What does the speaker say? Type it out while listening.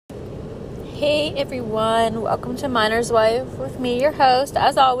Hey everyone, welcome to Miner's Wife with me, your host,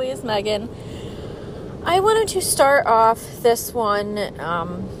 as always, Megan. I wanted to start off this one,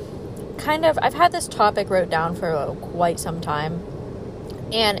 I've had this topic wrote down for quite some time,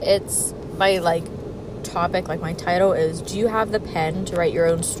 and it's my, topic, my title is, do you have the pen to write your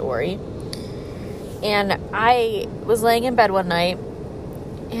own story? And I was laying in bed one night,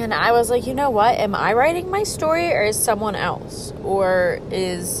 and I was like, you know what, am I writing my story, or is someone else, or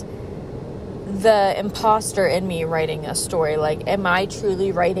is the imposter in me writing a story? Am I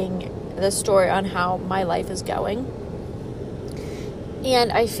truly writing the story on how my life is going?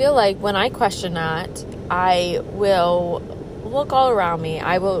 And I feel like when I question that, I will look all around me.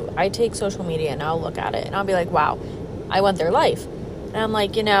 I take social media and I'll look at it and I'll be like, wow, I want their life. And I'm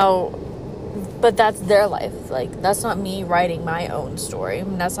like, but that's their life. That's not me writing my own story.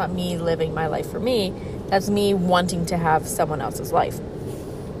 That's not me living my life for me. That's me wanting to have someone else's life.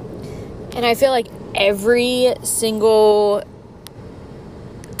 And I feel like every single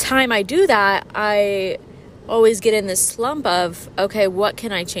time I do that, I always get in this slump of, okay, what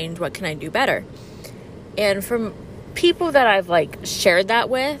can I change? What can I do better? And from people that I've shared that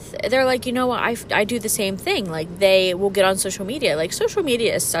with, they're like, you know what, I do the same thing. They will get on social media. Social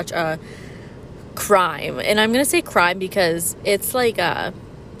media is such a crime. And I'm going to say crime because it's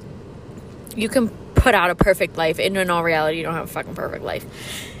you can put out a perfect life, and in all reality, you don't have a fucking perfect life.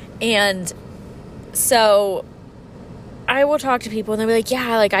 And so I will talk to people and they'll be like,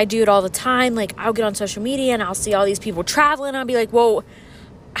 yeah, I do it all the time. I'll get on social media and I'll see all these people traveling. I'll be like, whoa,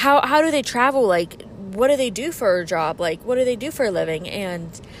 how do they travel? What do they do for a job? What do they do for a living?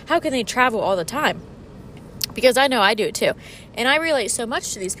 And how can they travel all the time? Because I know I do it too. And I relate so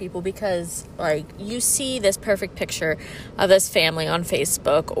much to these people because you see this perfect picture of this family on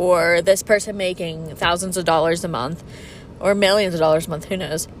Facebook, or this person making thousands of dollars a month or millions of dollars a month, who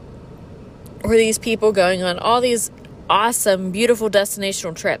knows? Or these people going on all these awesome, beautiful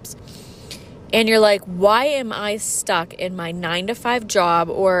destinational trips. And you're like, why am I stuck in my 9-to-5 job?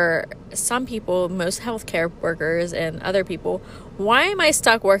 Or some people, most healthcare workers and other people, why am I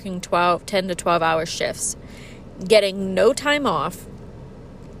stuck working 10 to 12 hour shifts, getting no time off,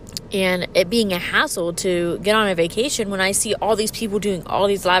 and it being a hassle to get on a vacation when I see all these people doing all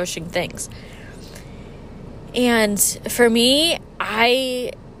these lavishing things? And for me,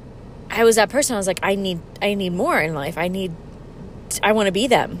 I was that person. I was like, I need more in life. I want to be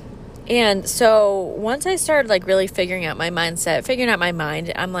them. And so once I started really figuring out my mindset, figuring out my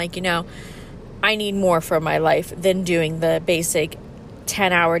mind, I'm like, I need more for my life than doing the basic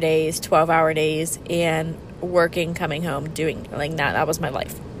 10-hour days, 12-hour days, and working, coming home, doing that. That was my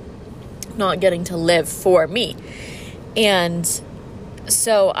life. Not getting to live for me. And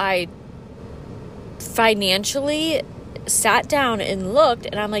so I financially sat down and looked,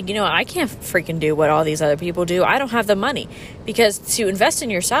 and I'm like, I can't freaking do what all these other people do. I don't have the money, because to invest in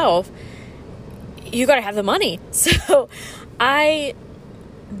yourself, you got to have the money. So I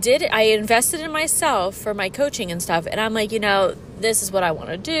invested in myself for my coaching and stuff. And I'm like, this is what I want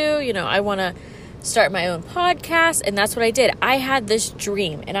to do. I want to start my own podcast. And that's what I did. I had this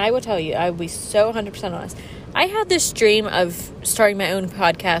dream, and I will tell you, I will be so 100% honest. I had this dream of starting my own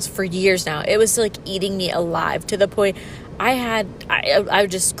podcast for years now. It was eating me alive, to the point I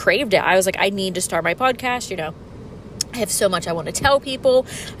just craved it. I was like, I need to start my podcast. I have so much I want to tell people.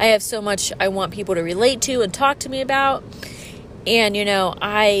 I have so much I want people to relate to and talk to me about. And,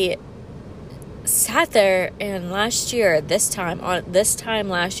 I sat there, and last month,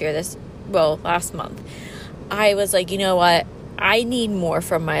 I was like, you know what? I need more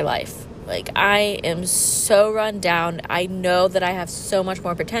from my life. I am so run down. I know that I have so much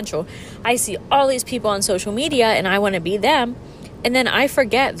more potential. I see all these people on social media and I want to be them. And then I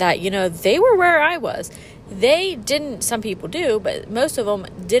forget that, they were where I was. They didn't, some people do, but most of them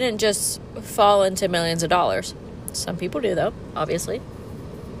didn't just fall into millions of dollars. Some people do, though, obviously.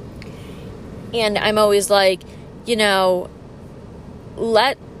 And I'm always like, where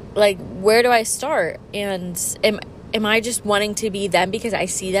do I start? And am I just wanting to be them because I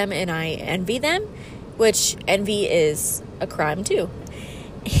see them and I envy them? Which envy is a crime too.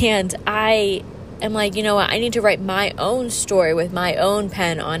 And I am like, I need to write my own story with my own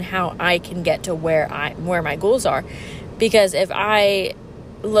pen on how I can get to where my goals are. Because if I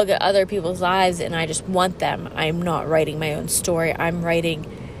look at other people's lives and I just want them, I'm not writing my own story. I'm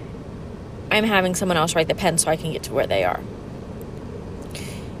having someone else write the pen so I can get to where they are.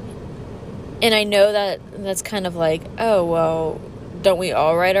 And I know that's kind of like, oh, well, don't we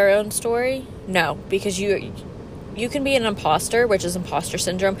all write our own story? No, because you can be an imposter, which is imposter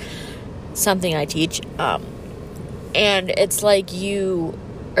syndrome, something I teach. And it's like you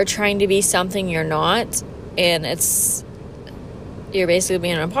are trying to be something you're not, and you're basically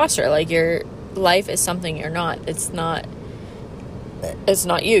being an imposter. Like, your life is something you're not. It's not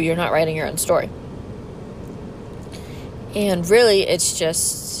you. You're not writing your own story. And really,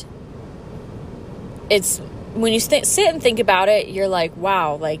 it's when you sit and think about it, you're like,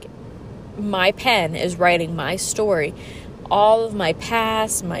 wow, like, my pen is writing my story. All of my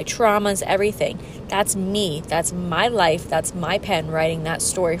past, my traumas, everything. That's me. That's my life. That's my pen writing that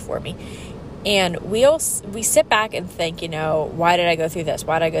story for me. And we sit back and think, why did I go through this?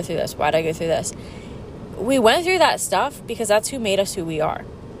 Why did I go through this? Why did I go through this? We went through that stuff because that's who made us who we are.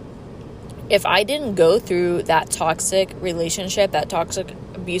 If I didn't go through that toxic relationship, that toxic,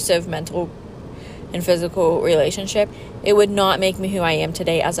 abusive, mental and physical relationship, it would not make me who I am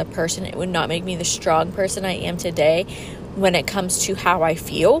today as a person. It would not make me the strong person I am today when it comes to how I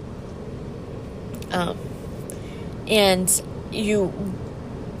feel. And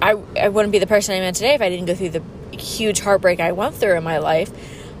I wouldn't be the person I am today if I didn't go through the huge heartbreak I went through in my life.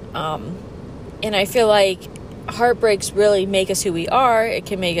 And I feel like heartbreaks really make us who we are. It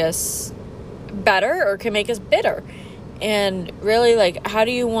can make us better or it can make us bitter. And really, like, how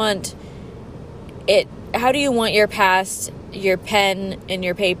do you want your past, your pen and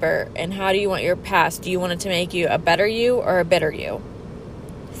your paper, and how do you want your past? Do you want it to make you a better you or a bitter you?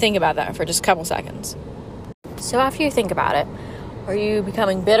 Think about that for just a couple seconds. So after you think about it, are you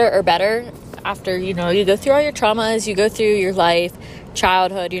becoming bitter or better after, you go through all your traumas, you go through your life,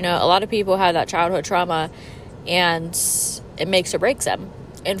 childhood, a lot of people have that childhood trauma and it makes or breaks them.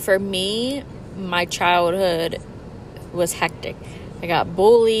 And for me, my childhood was hectic. I got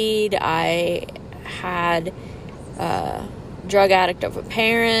bullied. I had a drug addict of a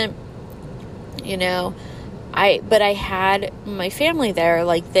parent, but I had my family there.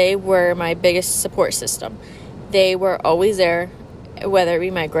 Like, they were my biggest support system. They were always there, whether it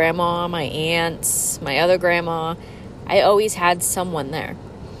be my grandma, my aunts, my other grandma. I always had someone there.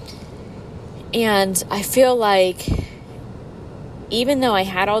 And I feel like even though I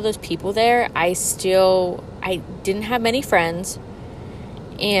had all those people there, I didn't have many friends,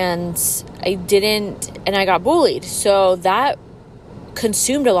 and I got bullied. So that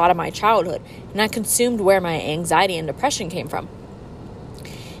consumed a lot of my childhood, and that consumed where my anxiety and depression came from.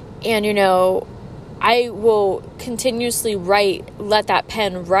 And, I will continuously let that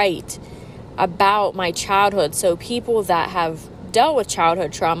pen write about my childhood. So people that have dealt with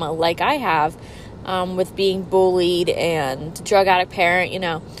childhood trauma like I have, with being bullied and drug addict parent,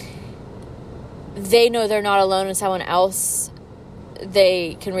 they know they're not alone, and someone else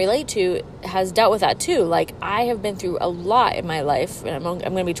they can relate to has dealt with that too. Like, I have been through a lot in my life, and I'm going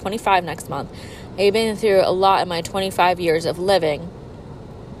to be 25 next month. I've been through a lot in my 25 years of living,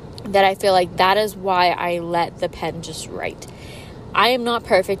 that I feel like that is why I let the pen just write. I am not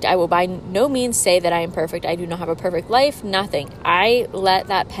perfect. I will by no means say that I am perfect. I do not have a perfect life, nothing. I let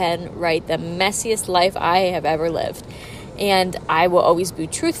that pen write the messiest life I have ever lived. And I will always be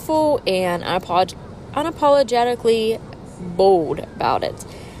truthful and unapologetically bold about it.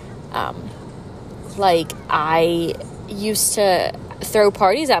 Like, I used to throw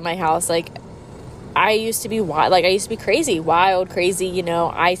parties at my house. Like, I used to be wild. Like, I used to be crazy, wild, crazy,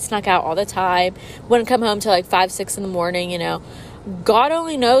 I snuck out all the time. Wouldn't come home till like 5, 6 in the morning, God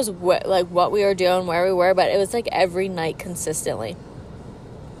only knows what we were doing, where we were, but it was like every night consistently.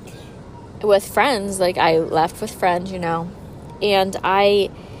 With friends, like, I left with friends, and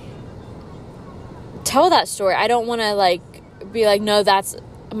I tell that story. I don't want to be like, no, that's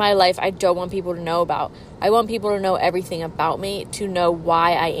my life. I don't want people to know about. I want people to know everything about me, to know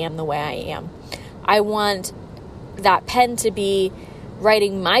why I am the way I am. I want that pen to be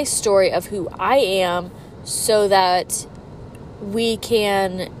writing my story of who I am, so that we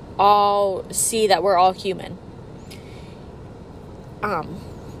can all see that we're all human.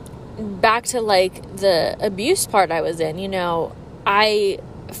 Back to the abuse part I was in,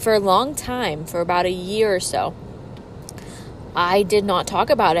 for a long time, for about a year or so, I did not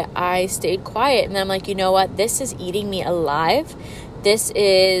talk about it. I stayed quiet, and I'm like, you know what? This is eating me alive. This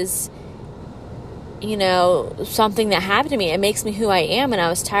is, something that happened to me. It makes me who I am, and I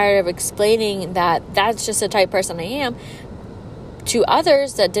was tired of explaining that that's just the type of person I am to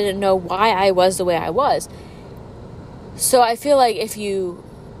others that didn't know why I was the way I was. So I feel like if you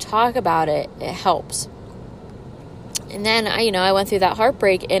talk about it, it helps. And then I went through that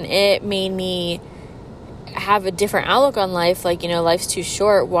heartbreak, and it made me have a different outlook on life. Like, life's too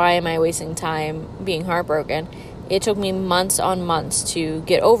short. Why am I wasting time being heartbroken? It took me months on months to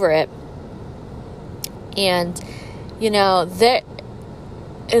get over it. And, the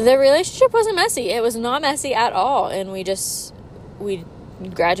relationship wasn't messy. It was not messy at all. And we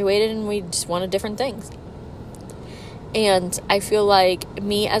graduated and we just wanted different things. And I feel like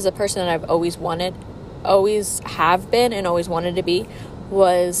me as a person that I've always have been and always wanted to be,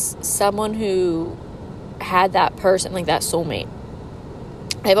 was someone who had that person, like that soulmate.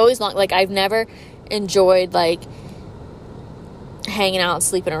 I've never enjoyed like hanging out and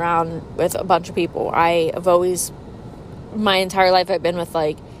sleeping around with a bunch of people. My entire life I've been with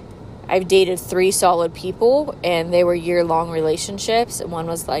I've dated 3 solid people, and they were year-long relationships. One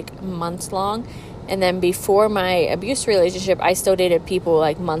was like months long. And then before my abuse relationship, I still dated people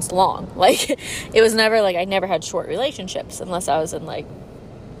like months long. Like, it was never I never had short relationships unless I was in like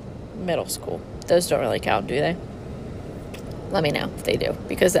middle school. Those don't really count, do they? Let me know if they do,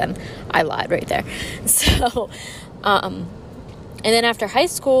 because then I lied right there. So, and then after high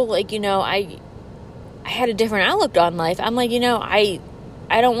school, I had a different outlook on life. I'm like, I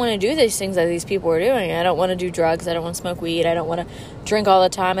don't want to do these things that these people are doing. I don't want to do drugs. I don't want to smoke weed. I don't want to drink all the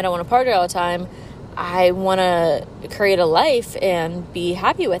time. I don't want to party all the time. I want to create a life and be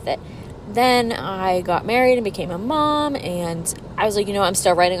happy with it. Then I got married and became a mom, and I was like, I'm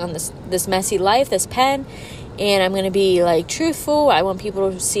still writing on this messy life, this pen, and I'm going to be truthful. I want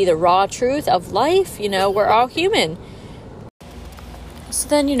people to see the raw truth of life. We're all human. So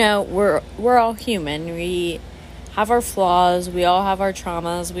then, we're all human. We have our flaws. We all have our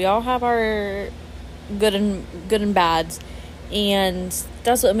traumas. We all have our good and bads. And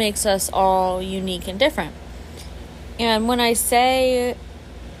that's what makes us all unique and different. And when I say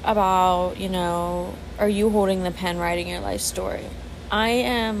about, are you holding the pen writing your life story? I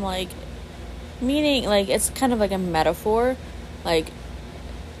am meaning it's kind of like a metaphor.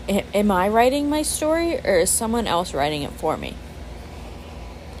 Am I writing my story, or is someone else writing it for me?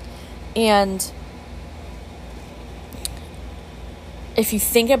 And if you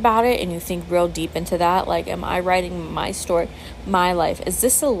think about it and you think real deep into that, am I writing my story, my life? Is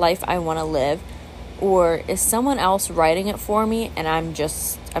this the life I want to live? Or is someone else writing it for me and I'm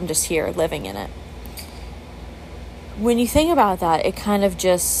just here living in it? When you think about that, it kind of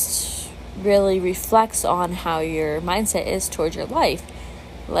just really reflects on how your mindset is towards your life.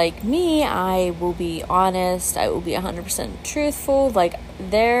 Like me, I will be honest. I will be 100% truthful.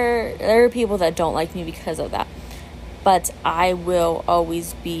 There are people that don't like me because of that. But I will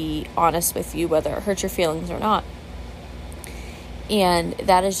always be honest with you, whether it hurts your feelings or not. And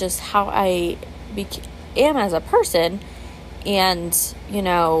that is just how I am as a person. And,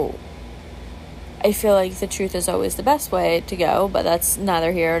 I feel like the truth is always the best way to go. But that's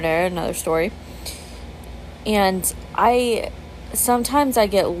neither here nor there, another story. And sometimes I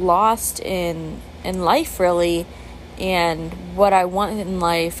get lost in life, really, and what I want in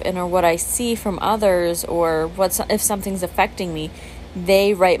life, or what I see from others, or if something's affecting me.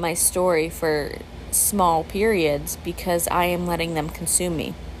 They write my story for small periods because I am letting them consume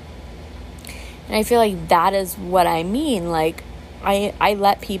me. And I feel like that is what I mean. I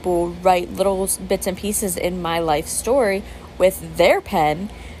let people write little bits and pieces in my life story with their pen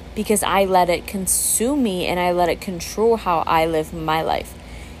because I let it consume me and I let it control how I live my life.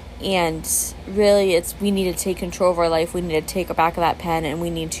 And really, we need to take control of our life. We need to take back that pen and we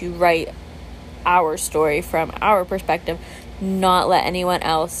need to write our story from our perspective, not let anyone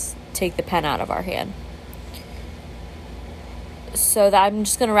else take the pen out of our hand. So I'm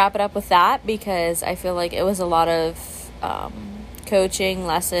just going to wrap it up with that because I feel like it was a lot of coaching,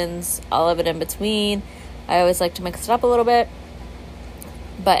 lessons, all of it in between. I always like to mix it up a little bit.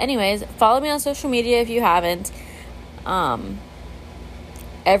 But anyways, follow me on social media if you haven't.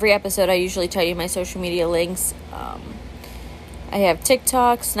 Every episode, I usually tell you my social media links. I have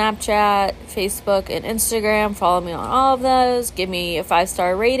TikTok, Snapchat, Facebook, and Instagram. Follow me on all of those. Give me a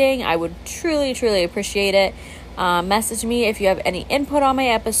 5-star rating. I would truly, truly appreciate it. Message me if you have any input on my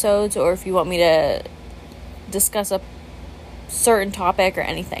episodes or if you want me to discuss a certain topic or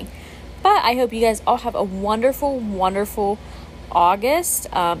anything. But I hope you guys all have a wonderful, wonderful August.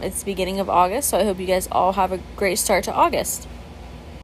 It's the beginning of August, so I hope you guys all have a great start to August.